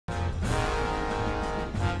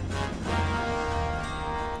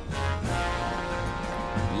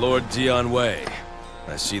Lord Dian Wei.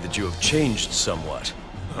 I see that you have changed somewhat.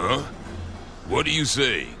 Huh? What do you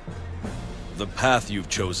say? The path you've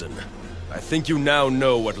chosen. I think you now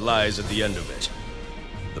know what lies at the end of it.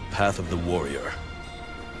 The path of the warrior.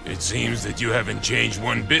 It seems that you haven't changed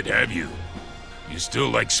one bit, have you? You still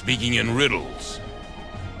like speaking in riddles.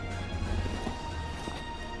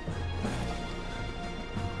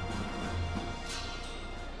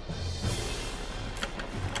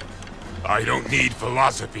 I don't need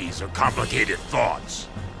philosophies or complicated thoughts.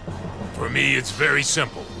 For me, it's very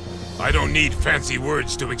simple. I don't need fancy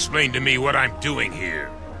words to explain to me what I'm doing here.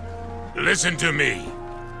 Listen to me.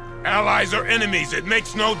 Allies or enemies, it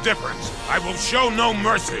makes no difference. I will show no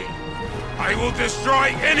mercy. I will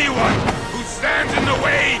destroy anyone who stands in the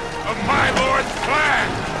way of my lord's plan.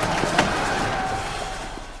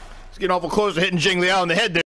 It's getting awful close to hitting Liao in the head there.